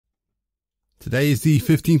Today is the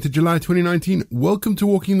 15th of July 2019. Welcome to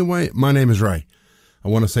Walking the Way. My name is Ray. I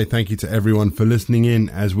want to say thank you to everyone for listening in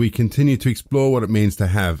as we continue to explore what it means to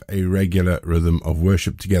have a regular rhythm of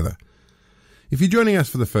worship together. If you're joining us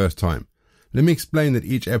for the first time, let me explain that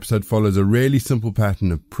each episode follows a really simple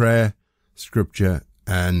pattern of prayer, scripture,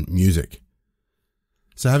 and music.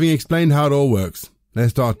 So having explained how it all works,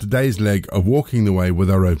 let's start today's leg of Walking the Way with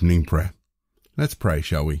our opening prayer. Let's pray,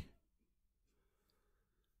 shall we?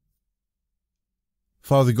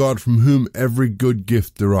 Father God, from whom every good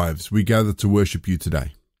gift derives, we gather to worship you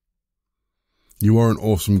today. You are an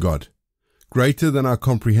awesome God, greater than our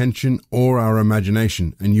comprehension or our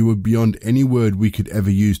imagination, and you are beyond any word we could ever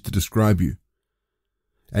use to describe you.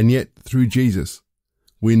 And yet, through Jesus,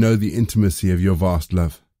 we know the intimacy of your vast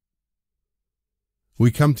love.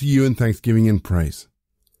 We come to you in thanksgiving and praise,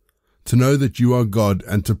 to know that you are God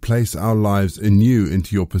and to place our lives anew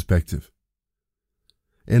into your perspective.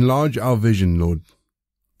 Enlarge our vision, Lord.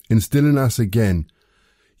 Instill in us again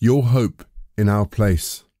your hope in our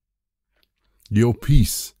place, your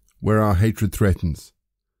peace where our hatred threatens,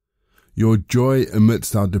 your joy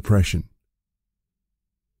amidst our depression,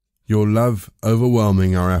 your love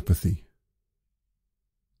overwhelming our apathy.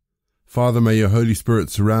 Father, may your Holy Spirit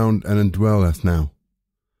surround and indwell us now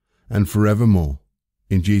and forevermore.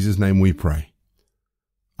 In Jesus' name we pray.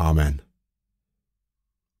 Amen.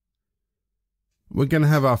 We're going to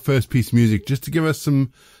have our first piece of music just to give us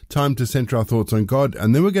some time to center our thoughts on God,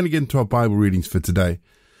 and then we're going to get into our Bible readings for today.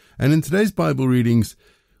 And in today's Bible readings,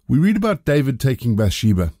 we read about David taking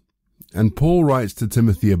Bathsheba, and Paul writes to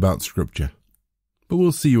Timothy about Scripture. But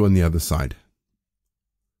we'll see you on the other side.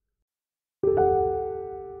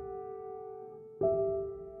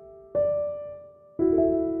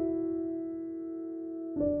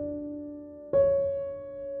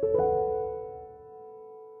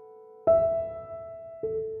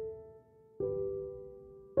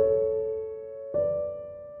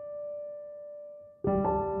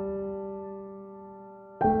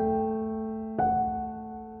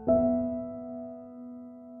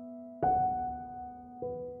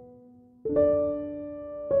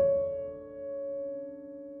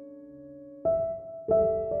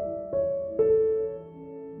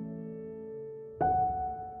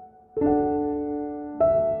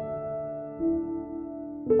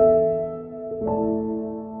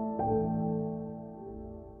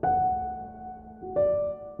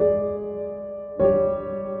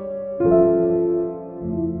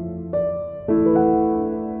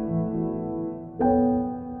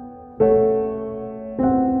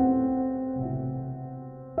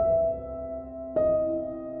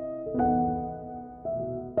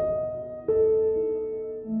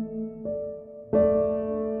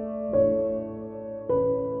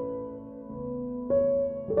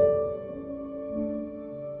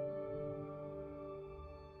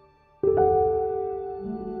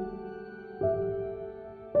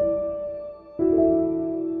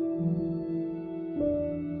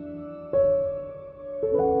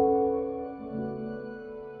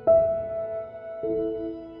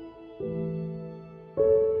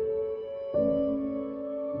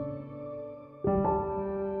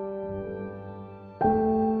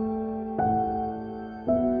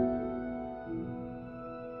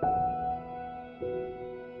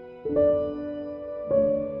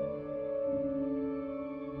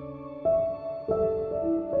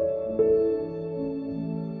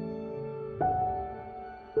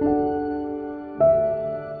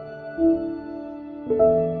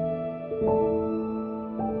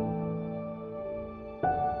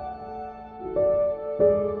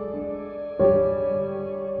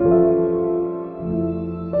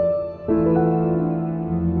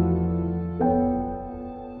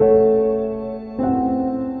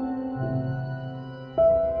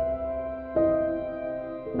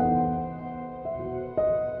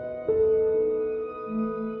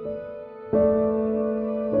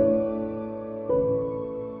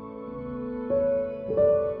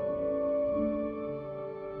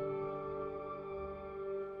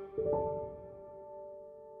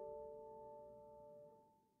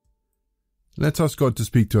 Let's ask God to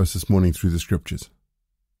speak to us this morning through the Scriptures.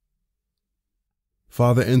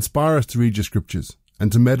 Father, inspire us to read your Scriptures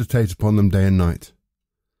and to meditate upon them day and night.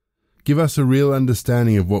 Give us a real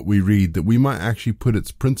understanding of what we read, that we might actually put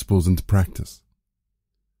its principles into practice.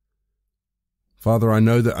 Father, I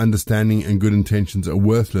know that understanding and good intentions are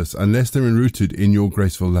worthless unless they're rooted in your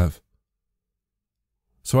graceful love.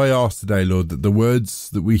 So I ask today, Lord, that the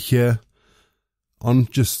words that we hear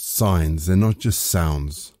aren't just signs, they're not just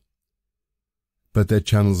sounds, but they're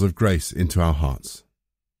channels of grace into our hearts.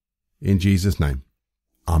 In Jesus' name,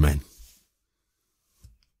 Amen.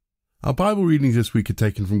 Our Bible readings this week are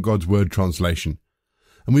taken from God's Word translation,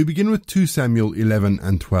 and we begin with 2 Samuel 11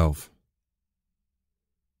 and 12.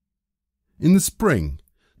 In the spring,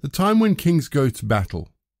 the time when kings go to battle,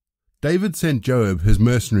 David sent Joab, his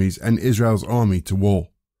mercenaries, and Israel's army to war.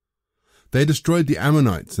 They destroyed the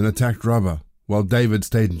Ammonites and attacked Rabbah, while David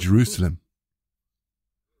stayed in Jerusalem.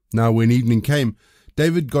 Now when evening came,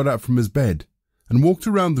 David got up from his bed and walked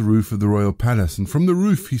around the roof of the royal palace, and from the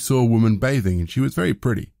roof he saw a woman bathing, and she was very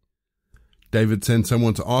pretty. David sent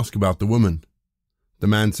someone to ask about the woman. The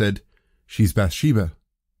man said, "She's Bathsheba,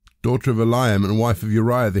 daughter of Eliam and wife of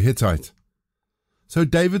Uriah the Hittite." So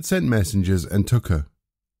David sent messengers and took her.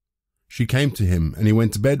 She came to him, and he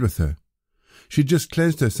went to bed with her. She had just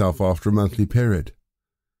cleansed herself after a monthly period.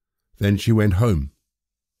 Then she went home.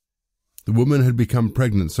 The woman had become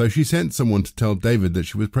pregnant, so she sent someone to tell David that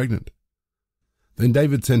she was pregnant. Then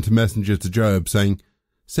David sent a messenger to Joab, saying,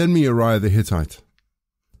 "Send me Uriah the Hittite."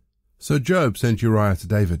 So Joab sent Uriah to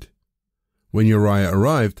David. When Uriah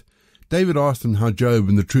arrived, David asked him how Joab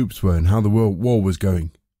and the troops were and how the war was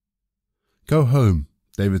going. "Go home,"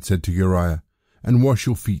 David said to Uriah, "and wash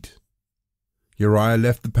your feet." Uriah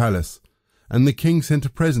left the palace, and the king sent a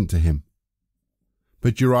present to him.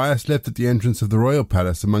 But Uriah slept at the entrance of the royal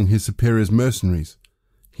palace among his superior's mercenaries.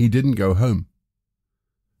 He didn't go home.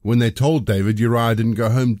 When they told David Uriah didn't go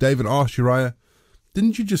home, David asked Uriah,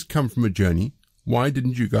 "Didn't you just come from a journey? Why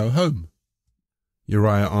didn't you go home?"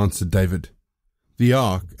 Uriah answered David, "The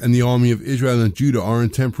ark and the army of Israel and Judah are in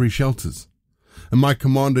temporary shelters, and my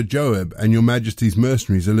commander Joab and your majesty's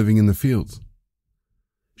mercenaries are living in the fields.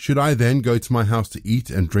 Should I then go to my house to eat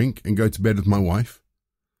and drink and go to bed with my wife?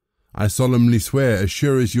 I solemnly swear, as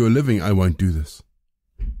sure as you are living, I won't do this."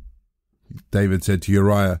 David said to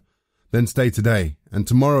Uriah, "Then stay today, and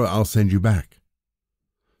tomorrow I'll send you back."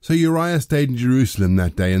 So Uriah stayed in Jerusalem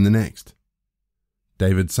that day and the next.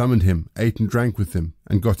 David summoned him, ate and drank with him,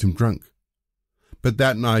 and got him drunk. But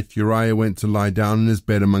that night Uriah went to lie down in his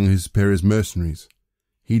bed among his superior's mercenaries.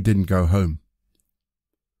 He didn't go home.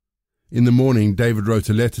 In the morning David wrote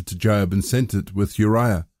a letter to Joab and sent it with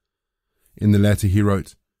Uriah. In the letter he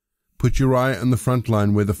wrote, "Put Uriah on the front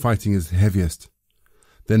line where the fighting is heaviest.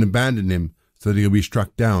 Then abandon him so that he'll be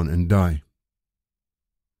struck down and die."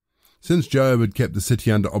 Since Joab had kept the city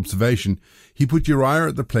under observation, he put Uriah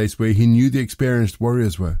at the place where he knew the experienced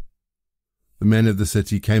warriors were. The men of the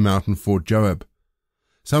city came out and fought Joab.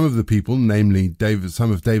 Some of the people, namely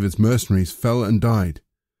some of David's mercenaries, fell and died,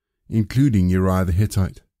 including Uriah the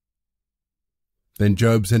Hittite. Then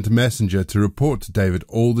Joab sent a messenger to report to David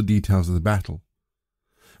all the details of the battle.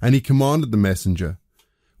 And he commanded the messenger,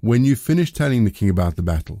 "When you finish telling the king about the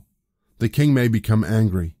battle, the king may become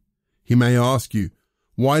angry. He may ask you,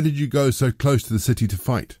 'Why did you go so close to the city to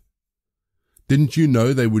fight? Didn't you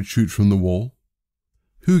know they would shoot from the wall?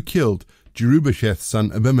 Who killed Jerubbesheth's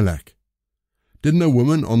son Abimelech? Didn't a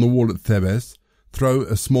woman on the wall at Thebez throw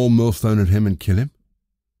a small millstone at him and kill him?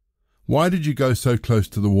 Why did you go so close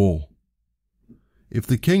to the wall?' If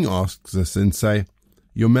the king asks us and say,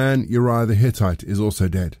 'Your man Uriah the Hittite is also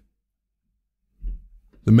dead.'"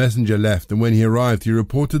 The messenger left, and when he arrived, he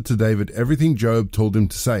reported to David everything Joab told him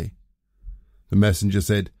to say. The messenger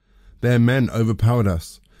said, "Their men overpowered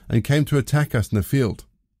us and came to attack us in the field.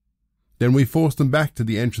 Then we forced them back to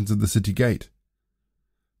the entrance of the city gate.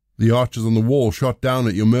 The archers on the wall shot down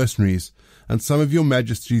at your mercenaries, and some of your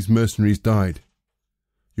majesty's mercenaries died.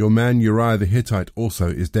 Your man Uriah the Hittite also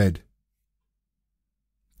is dead."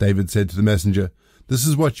 David said to the messenger, "This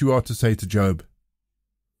is what you are to say to Joab.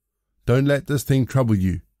 Don't let this thing trouble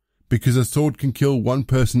you, because a sword can kill one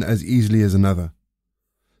person as easily as another.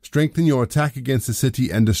 Strengthen your attack against the city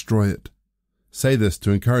and destroy it." Say this to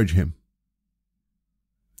encourage him.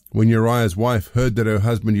 When Uriah's wife heard that her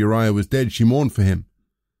husband Uriah was dead, she mourned for him.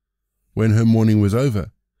 When her mourning was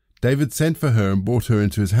over, David sent for her and brought her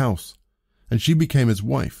into his house, and she became his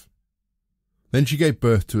wife. Then she gave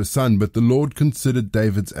birth to a son, but the Lord considered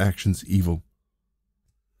David's actions evil.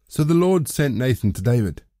 So the Lord sent Nathan to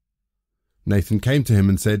David. Nathan came to him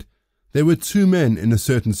and said, "There were 2 men in a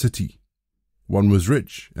certain city. One was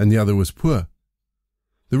rich, and the other was poor.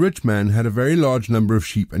 The rich man had a very large number of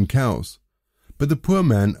sheep and cows, but the poor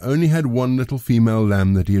man only had one little female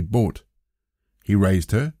lamb that he had bought. He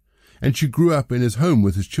raised her, and she grew up in his home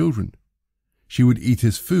with his children. She would eat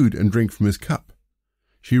his food and drink from his cup.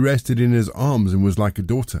 She rested in his arms and was like a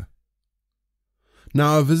daughter."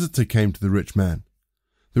 Now a visitor came to the rich man.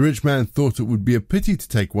 The rich man thought it would be a pity to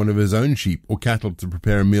take one of his own sheep or cattle to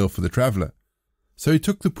prepare a meal for the traveller. So he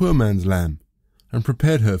took the poor man's lamb and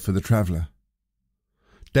prepared her for the traveller.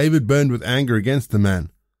 David burned with anger against the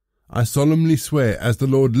man. "I solemnly swear, as the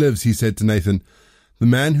Lord lives," he said to Nathan, The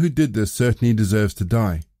man who did this certainly deserves to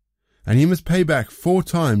die, and he must pay back 4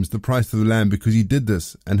 times the price of the lamb because he did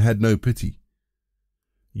this and had no pity."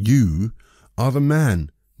 "You are the man,"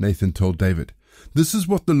 Nathan told David. "This is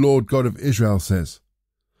what the Lord God of Israel says.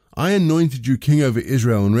 I anointed you king over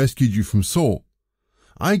Israel and rescued you from Saul.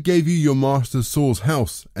 I gave you your master Saul's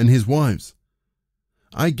house and his wives.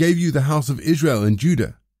 I gave you the house of Israel and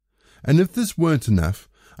Judah. And if this weren't enough,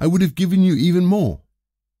 I would have given you even more.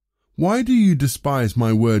 Why do you despise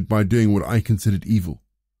my word by doing what I considered evil?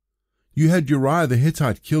 You had Uriah the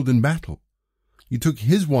Hittite killed in battle. You took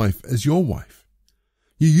his wife as your wife.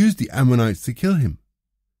 You used the Ammonites to kill him.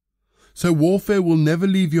 So warfare will never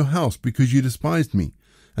leave your house because you despised me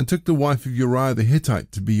and took the wife of Uriah the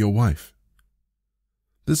Hittite to be your wife.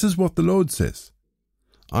 This is what the Lord says.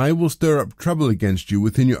 I will stir up trouble against you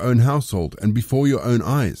within your own household and before your own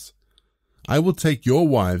eyes. I will take your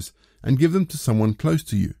wives and give them to someone close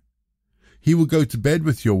to you. He will go to bed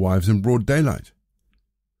with your wives in broad daylight.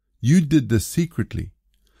 You did this secretly,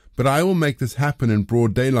 but I will make this happen in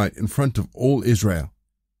broad daylight in front of all Israel."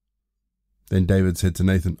 Then David said to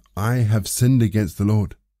Nathan, "I have sinned against the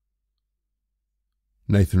Lord."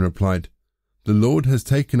 Nathan replied, "The Lord has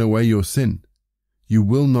taken away your sin. You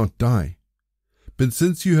will not die. But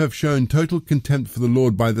since you have shown total contempt for the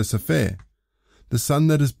Lord by this affair, the son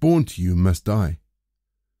that is born to you must die."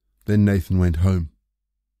 Then Nathan went home.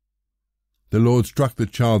 The Lord struck the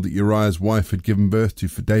child that Uriah's wife had given birth to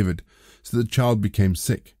for David, so the child became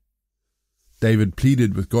sick. David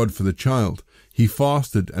pleaded with God for the child. He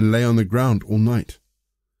fasted and lay on the ground all night.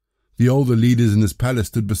 The older leaders in his palace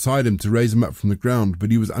stood beside him to raise him up from the ground,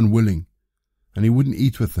 but he was unwilling, and he wouldn't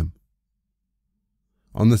eat with them.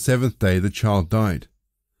 On the 7th day the child died,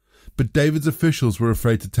 but David's officials were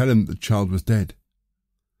afraid to tell him that the child was dead.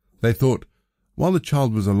 They thought, while the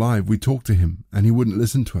child was alive, we talked to him, and he wouldn't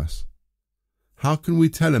listen to us. How can we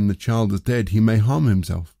tell him the child is dead? He may harm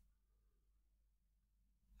himself.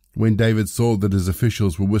 When David saw that his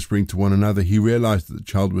officials were whispering to one another, he realized that the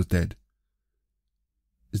child was dead.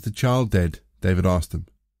 "Is the child dead?" David asked them.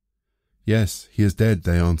 "Yes, he is dead,"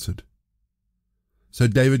 they answered. So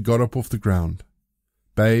David got up off the ground,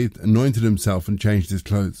 bathed, anointed himself, and changed his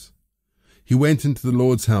clothes. He went into the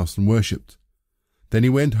Lord's house and worshipped. Then he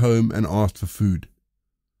went home and asked for food.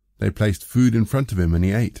 They placed food in front of him, and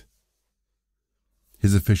he ate.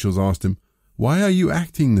 His officials asked him, "Why are you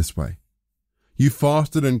acting this way? You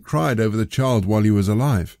fasted and cried over the child while he was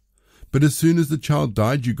alive, but as soon as the child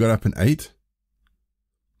died, you got up and ate?"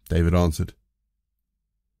 David answered,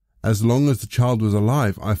 "As long as the child was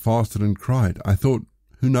alive, I fasted and cried. I thought,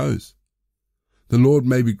 who knows? The Lord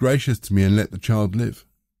may be gracious to me and let the child live.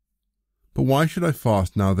 But why should I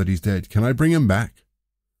fast now that he's dead? Can I bring him back?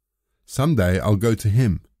 Someday I'll go to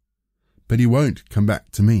him, but he won't come back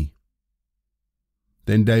to me."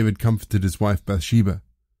 Then David comforted his wife Bathsheba.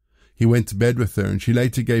 He went to bed with her, and she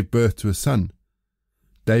later gave birth to a son.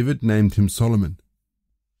 David named him Solomon.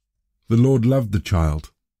 The Lord loved the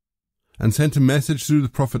child and sent a message through the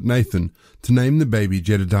prophet Nathan to name the baby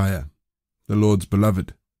Jedediah, the Lord's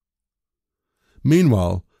beloved.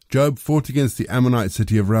 Meanwhile, Joab fought against the Ammonite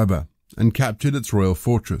city of Rabbah and captured its royal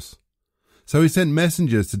fortress. So he sent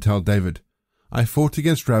messengers to tell David, "I fought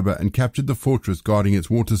against Rabbah and captured the fortress guarding its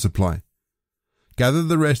water supply. Gather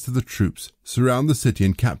the rest of the troops, surround the city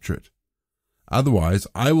and capture it. Otherwise,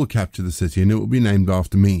 I will capture the city and it will be named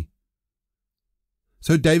after me."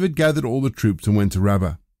 So David gathered all the troops and went to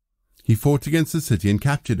Rabbah. He fought against the city and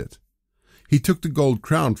captured it. He took the gold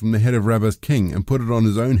crown from the head of Rabbah's king and put it on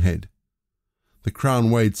his own head. The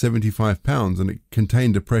crown weighed 75 pounds and it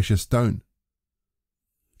contained a precious stone.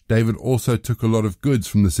 David also took a lot of goods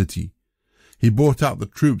from the city. He bought out the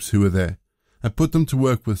troops who were there and put them to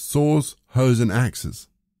work with saws, hoes, and axes.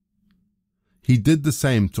 He did the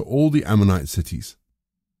same to all the Ammonite cities.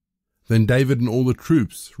 Then David and all the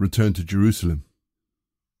troops returned to Jerusalem.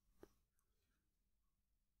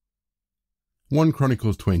 1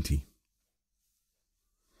 Chronicles 20.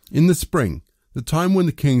 In the spring, the time when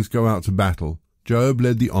the kings go out to battle, Joab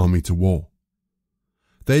led the army to war.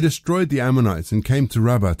 They destroyed the Ammonites and came to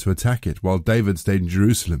Rabbah to attack it, while David stayed in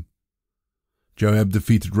Jerusalem. Joab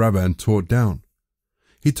defeated Rabbah and tore it down.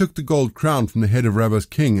 He took the gold crown from the head of Rabbah's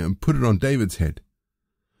king and put it on David's head.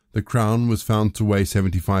 The crown was found to weigh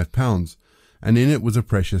 75 pounds, and in it was a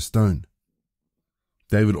precious stone.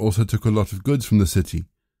 David also took a lot of goods from the city.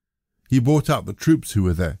 He bought out the troops who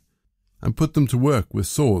were there and put them to work with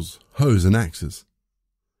saws, hoes, and axes.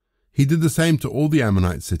 He did the same to all the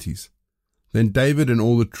Ammonite cities. Then David and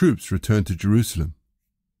all the troops returned to Jerusalem.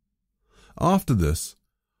 After this,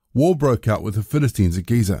 war broke out with the Philistines at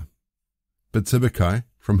Gezer. But Sibbecai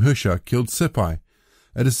from Hushah killed Sippai,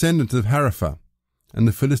 a descendant of Harapha, and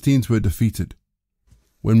the Philistines were defeated.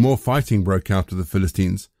 When more fighting broke out with the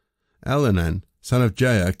Philistines, Elhanan, son of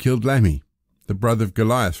Jair, killed Lammi, the brother of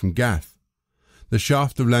Goliath from Gath. The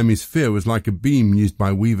shaft of Lammi's spear was like a beam used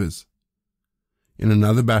by weavers. In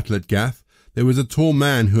another battle at Gath, there was a tall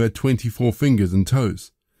man who had 24 fingers and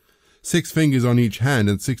toes, 6 fingers on each hand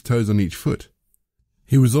and 6 toes on each foot.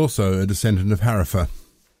 He was also a descendant of Harapha.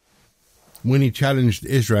 When he challenged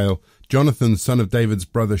Israel, Jonathan, son of David's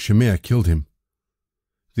brother Shimea, killed him.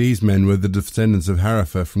 These men were the descendants of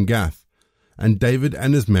Harapha from Gath, and David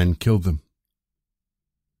and his men killed them.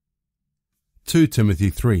 2 Timothy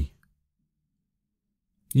 3.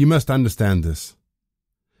 You must understand this.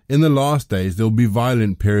 In the last days there will be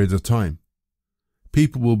violent periods of time.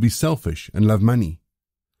 People will be selfish and love money.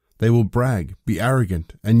 They will brag, be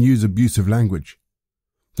arrogant, and use abusive language.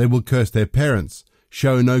 They will curse their parents,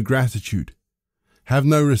 show no gratitude, have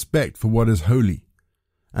no respect for what is holy,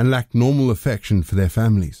 and lack normal affection for their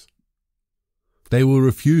families. They will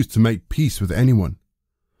refuse to make peace with anyone.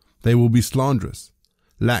 They will be slanderous,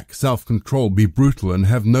 lack self-control, be brutal, and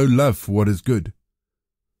have no love for what is good.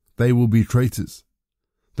 They will be traitors.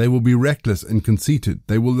 They will be reckless and conceited.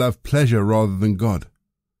 They will love pleasure rather than God.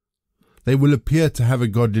 They will appear to have a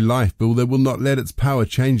godly life, but they will not let its power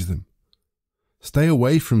change them. Stay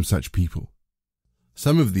away from such people.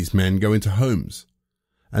 Some of these men go into homes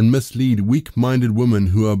and mislead weak-minded women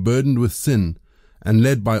who are burdened with sin and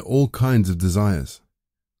led by all kinds of desires.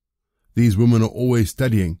 These women are always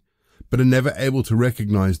studying, but are never able to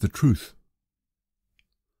recognize the truth.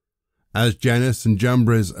 As Jannes and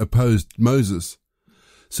Jambres opposed Moses,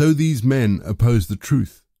 so these men oppose the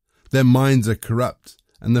truth. Their minds are corrupt,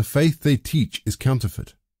 and the faith they teach is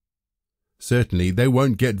counterfeit. Certainly, they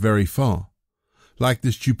won't get very far. Like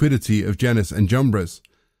the stupidity of Jannes and Jambres,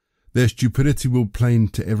 their stupidity will be plain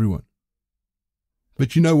to everyone.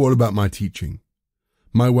 But you know all about my teaching,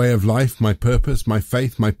 my way of life, my purpose, my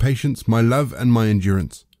faith, my patience, my love, and my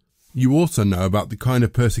endurance. You also know about the kind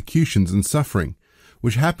of persecutions and suffering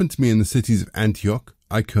which happened to me in the cities of Antioch,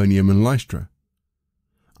 Iconium, and Lystra.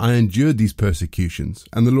 I endured these persecutions,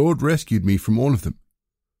 and the Lord rescued me from all of them.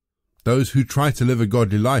 Those who try to live a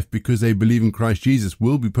godly life because they believe in Christ Jesus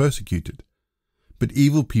will be persecuted. But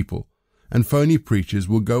evil people and phony preachers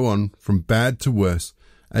will go on from bad to worse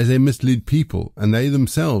as they mislead people, and they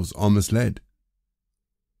themselves are misled.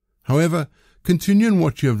 However, continue in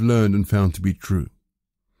what you have learned and found to be true.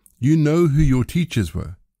 You know who your teachers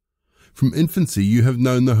were. From infancy you have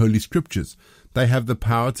known the Holy Scriptures. They have the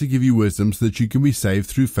power to give you wisdom so that you can be saved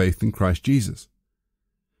through faith in Christ Jesus.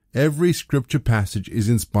 Every Scripture passage is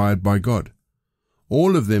inspired by God.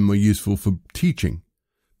 All of them are useful for teaching,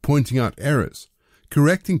 pointing out errors,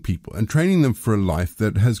 correcting people, and training them for a life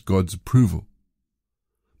that has God's approval.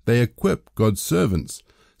 They equip God's servants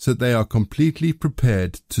so that they are completely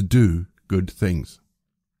prepared to do good things.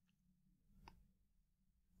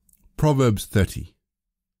 Proverbs 30.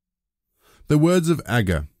 The words of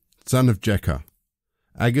Agur, son of Jekah,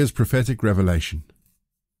 Agur's prophetic revelation.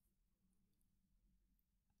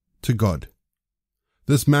 To God,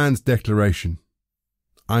 this man's declaration: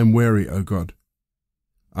 I am weary, O God.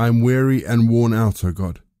 I am weary and worn out, O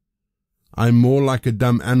God. I am more like a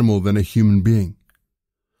dumb animal than a human being.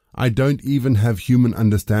 I don't even have human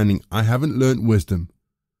understanding. I haven't learnt wisdom.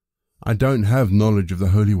 I don't have knowledge of the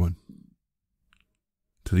Holy One.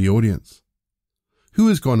 To the audience: who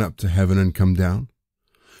has gone up to heaven and come down?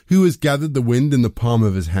 Who has gathered the wind in the palm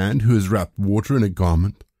of his hand? Who has wrapped water in a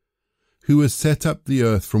garment? Who has set up the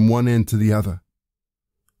earth from one end to the other?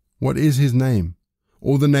 What is his name,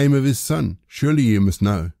 or the name of his son? Surely you must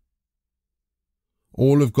know.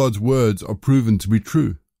 All of God's words are proven to be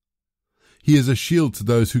true. He is a shield to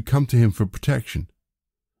those who come to him for protection.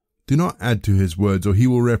 Do not add to his words, or he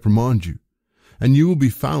will reprimand you, and you will be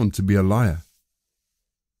found to be a liar.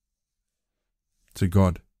 To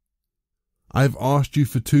God: I have asked you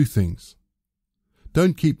for 2 things.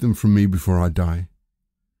 Don't keep them from me before I die.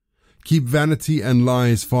 Keep vanity and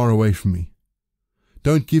lies far away from me.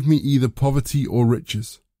 Don't give me either poverty or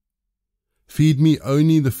riches. Feed me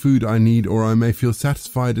only the food I need, or I may feel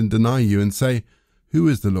satisfied and deny you and say, Who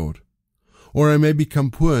is the Lord? Or I may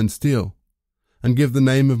become poor and steal, and give the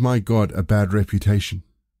name of my God a bad reputation.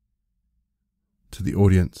 To the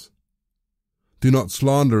audience: do not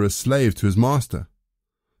slander a slave to his master.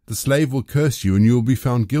 The slave will curse you, and you will be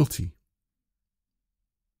found guilty.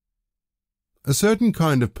 A certain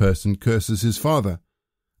kind of person curses his father,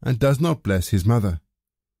 and does not bless his mother.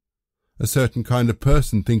 A certain kind of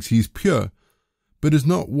person thinks he is pure, but is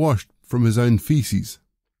not washed from his own feces.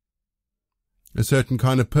 A certain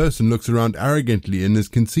kind of person looks around arrogantly and is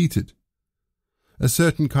conceited. a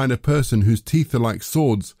certain kind of person whose teeth are like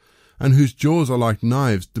swords and whose jaws are like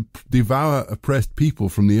knives, devour oppressed people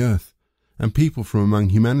from the earth and people from among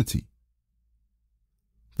humanity.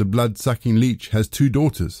 The blood-sucking leech has 2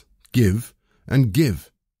 daughters, give and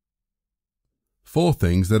give. 4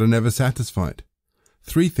 things that are never satisfied,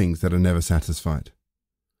 3 things that are never satisfied.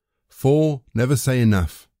 4 never say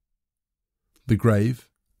enough. The grave,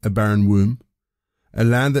 a barren womb, a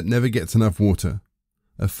land that never gets enough water,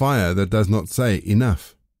 a fire that does not say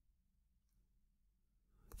enough.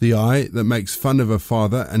 The eye that makes fun of a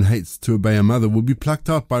father and hates to obey a mother will be plucked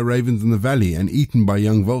up by ravens in the valley and eaten by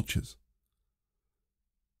young vultures.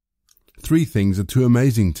 3 things are too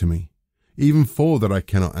amazing to me, even 4 that I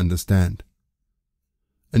cannot understand.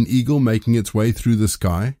 An eagle making its way through the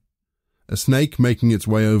sky, a snake making its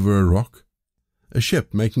way over a rock, a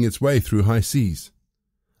ship making its way through high seas,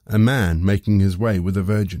 a man making his way with a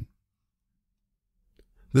virgin.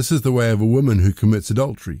 This is the way of a woman who commits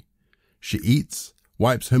adultery. She eats,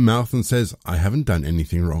 wipes her mouth and says, I haven't done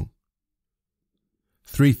anything wrong.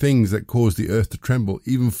 3 things that cause the earth to tremble,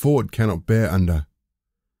 even 4 it cannot bear under.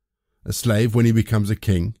 A slave when he becomes a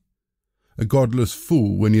king, a godless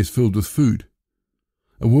fool when he is filled with food,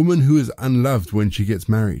 a woman who is unloved when she gets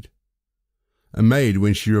married, a maid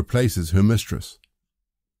when she replaces her mistress.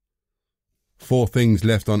 4 things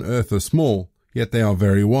left on earth are small, yet they are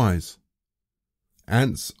very wise.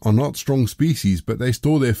 Ants are not strong species, but they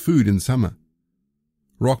store their food in summer.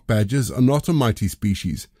 Rock badgers are not a mighty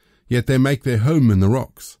species, yet they make their home in the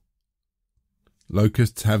rocks.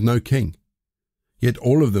 Locusts have no king, yet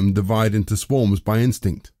all of them divide into swarms by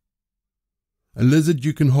instinct. A lizard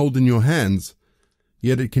you can hold in your hands,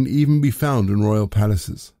 yet it can even be found in royal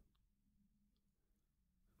palaces.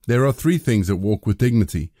 There are 3 things that walk with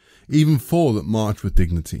dignity, even 4 that march with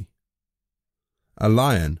dignity. A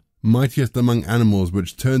lion, mightiest among animals,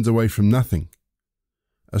 which turns away from nothing.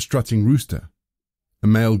 A strutting rooster, a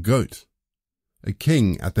male goat, a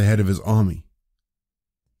king at the head of his army.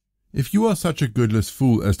 If you are such a goodless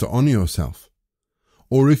fool as to honor yourself,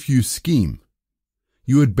 or if you scheme,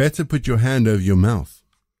 you had better put your hand over your mouth.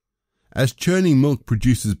 As churning milk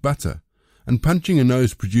produces butter, and punching a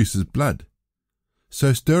nose produces blood,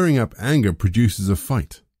 so stirring up anger produces a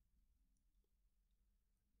fight.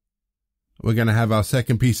 We're going to have our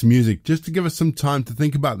second piece of music just to give us some time to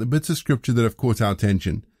think about the bits of scripture that have caught our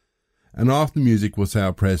attention. And after the music, we'll say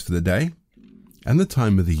our prayers for the day and the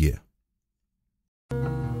time of the year.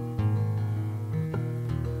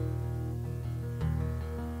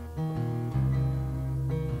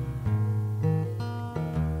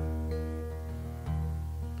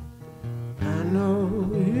 I know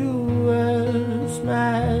you were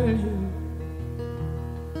smiling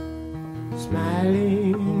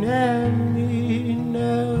at me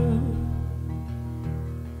now.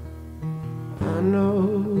 I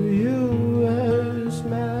know you were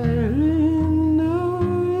smiling, no,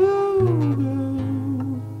 you go.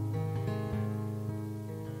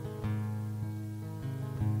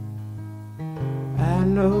 I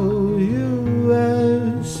know you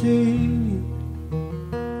were seeing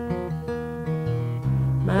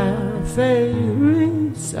my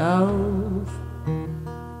favorite songs,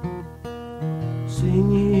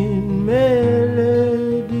 singing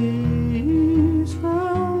melodies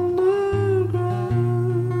from the ground.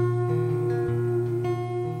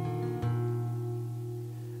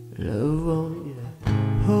 Love, won't you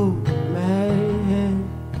hold my hand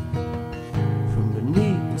from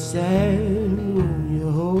beneath the sand? Won't you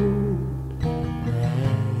hold my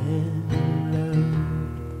hand, love?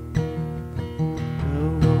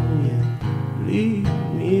 Won't you leave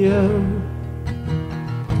me up?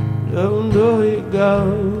 Don't know you're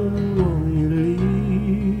gone, won't you leave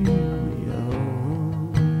me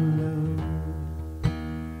alone, love?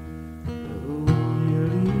 Won't you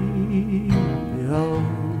leave me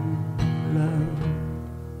alone, love?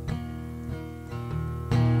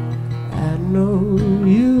 I know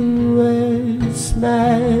you were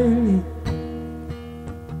smiling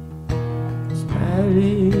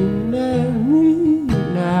at me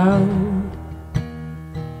now.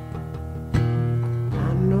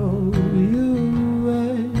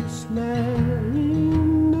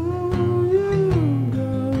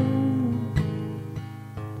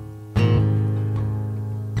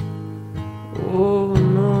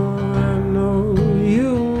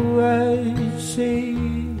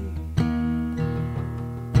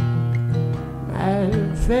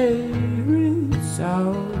 Favorite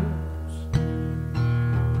songs,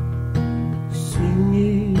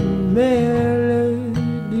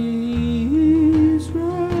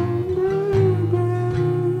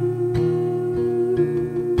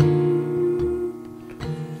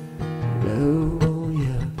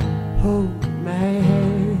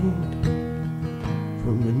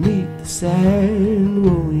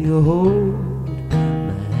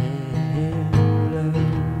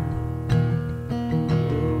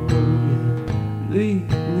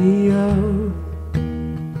 me up.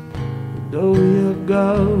 Though you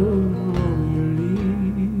go, won't you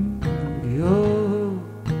leave me up?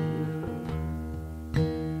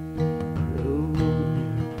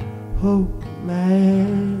 Hold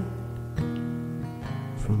man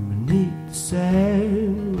from beneath the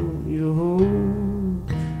sand, won't you hold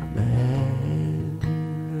my hand?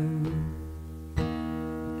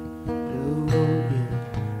 Won't you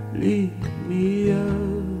leave me up?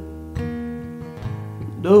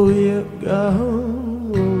 Though you're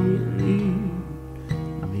gone, won't you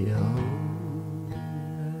leave me alone?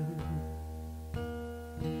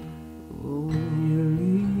 Won't you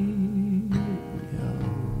leave me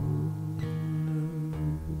alone?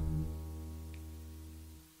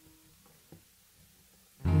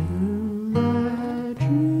 In my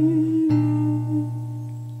dreams,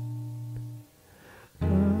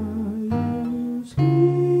 are you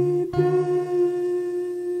sleeping?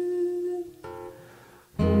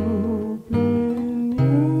 Open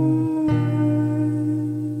your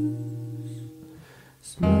eyes,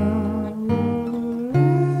 smile one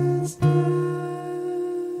last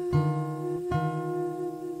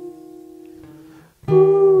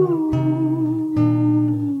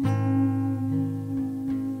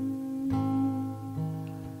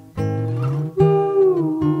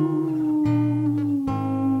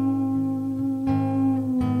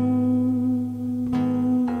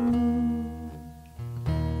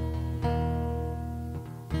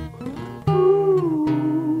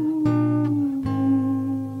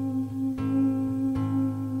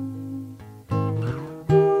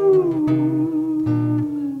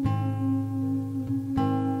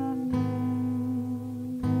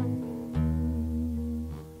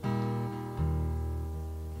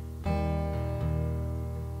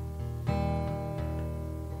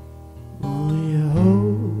Will you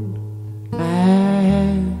hold my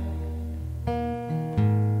hand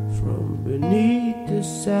from beneath the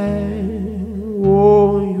sand?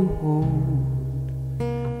 Will you hold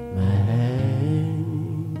my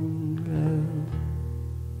hand, love?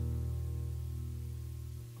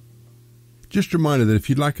 Just a reminder that if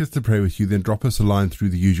you'd like us to pray with you, then drop us a line through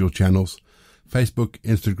the usual channels: Facebook,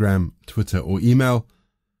 Instagram, Twitter, or email.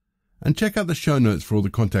 And check out the show notes for all the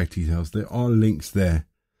contact details. There are links there.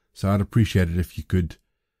 So I'd appreciate it if you could,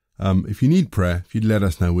 if you need prayer, if you'd let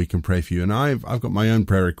us know, we can pray for you. And I've got my own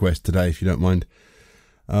prayer request today, if you don't mind.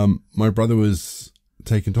 My brother was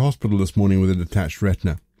taken to hospital this morning with a detached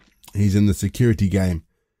retina. He's in the security game.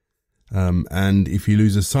 And if he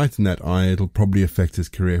loses sight in that eye, it'll probably affect his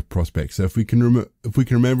career prospects. So if we can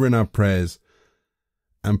remember in our prayers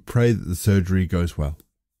and pray that the surgery goes well.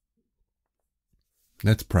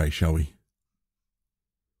 Let's pray, shall we?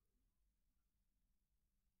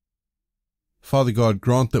 Father God,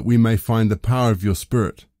 grant that we may find the power of your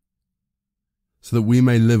Spirit, so that we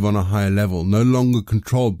may live on a higher level, no longer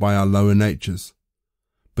controlled by our lower natures,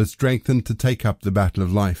 but strengthened to take up the battle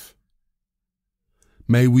of life.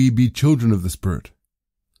 May we be children of the Spirit,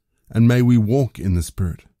 and may we walk in the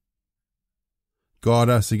Spirit. Guard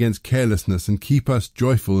us against carelessness and keep us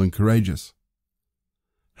joyful and courageous.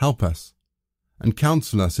 Help us and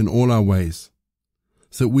counsel us in all our ways,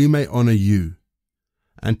 so that we may honor you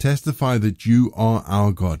and testify that you are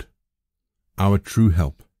our God, our true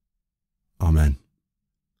help. Amen.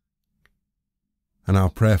 And our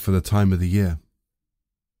prayer for the time of the year.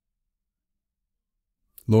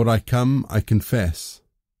 Lord, I come, I confess.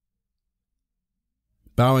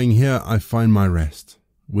 Bowing here, I find my rest.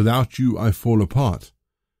 Without you, I fall apart.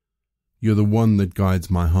 You're the one that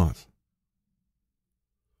guides my heart.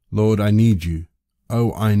 Lord, I need you.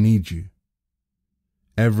 Oh, I need you.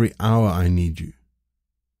 Every hour I need you.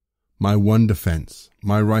 My one defense,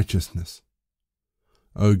 my righteousness.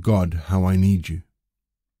 O God, how I need you.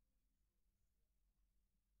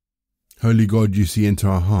 Holy God, you see into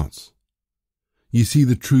our hearts. You see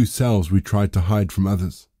the true selves we tried to hide from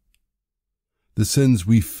others. The sins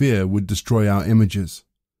we fear would destroy our images.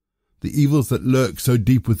 The evils that lurk so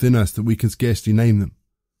deep within us that we can scarcely name them.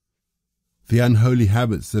 The unholy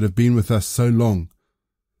habits that have been with us so long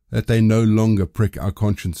that they no longer prick our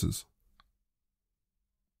consciences.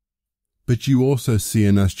 But you also see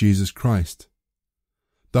in us Jesus Christ,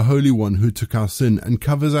 the Holy One who took our sin and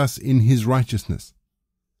covers us in his righteousness.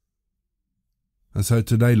 And so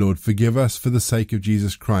today, Lord, forgive us for the sake of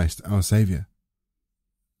Jesus Christ, our Saviour.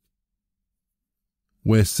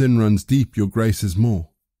 Where sin runs deep, your grace is more.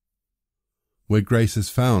 Where grace is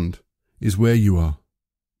found is where you are.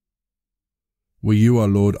 Where you are,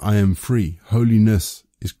 Lord, I am free. Holiness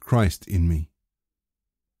is Christ in me.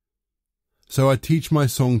 So I teach my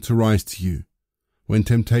song to rise to you when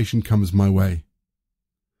temptation comes my way.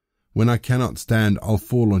 When I cannot stand, I'll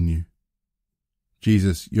fall on you.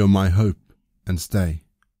 Jesus, you're my hope and stay.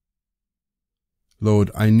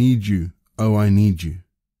 Lord, I need you. Oh, I need you.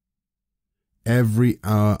 Every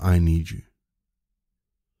hour I need you.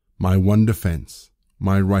 My one defense,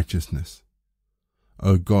 my righteousness.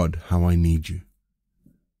 Oh God, how I need you.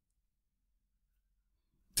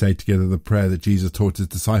 Say together the prayer that Jesus taught his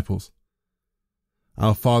disciples.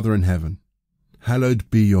 Our Father in heaven, hallowed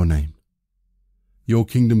be your name. Your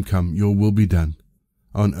kingdom come, your will be done,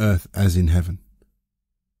 on earth as in heaven.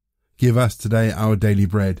 Give us today our daily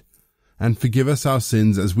bread, and forgive us our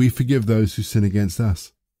sins as we forgive those who sin against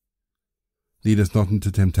us. Lead us not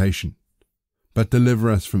into temptation, but deliver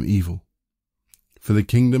us from evil. For the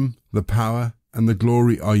kingdom, the power, and the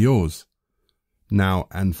glory are yours, now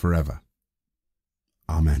and forever.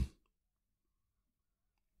 Amen.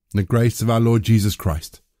 The grace of our Lord Jesus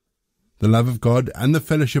Christ, the love of God, and the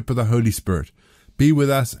fellowship of the Holy Spirit be with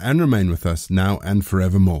us and remain with us now and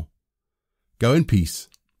forevermore. Go in peace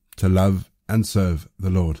to love and serve the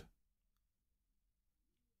Lord.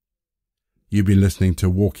 You've been listening to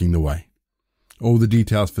Walking the Way. All the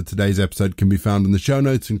details for today's episode can be found in the show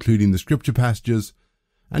notes, including the scripture passages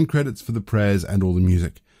and credits for the prayers and all the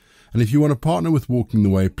music. And if you want to partner with Walking the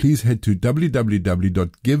Way, please head to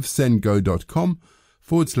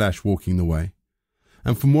www.givesendgo.com/Walking the Way.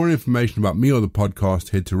 And for more information about me or the podcast,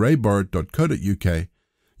 head to ray.borrett.co.uk.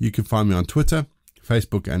 You can find me on Twitter,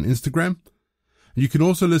 Facebook and Instagram. You can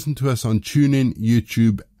also listen to us on TuneIn,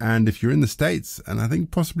 YouTube, and if you're in the States, and I think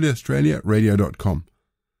possibly Australia, radio.com.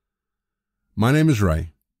 My name is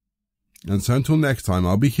Ray, and so until next time,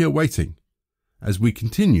 I'll be here waiting as we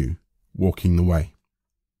continue walking the way.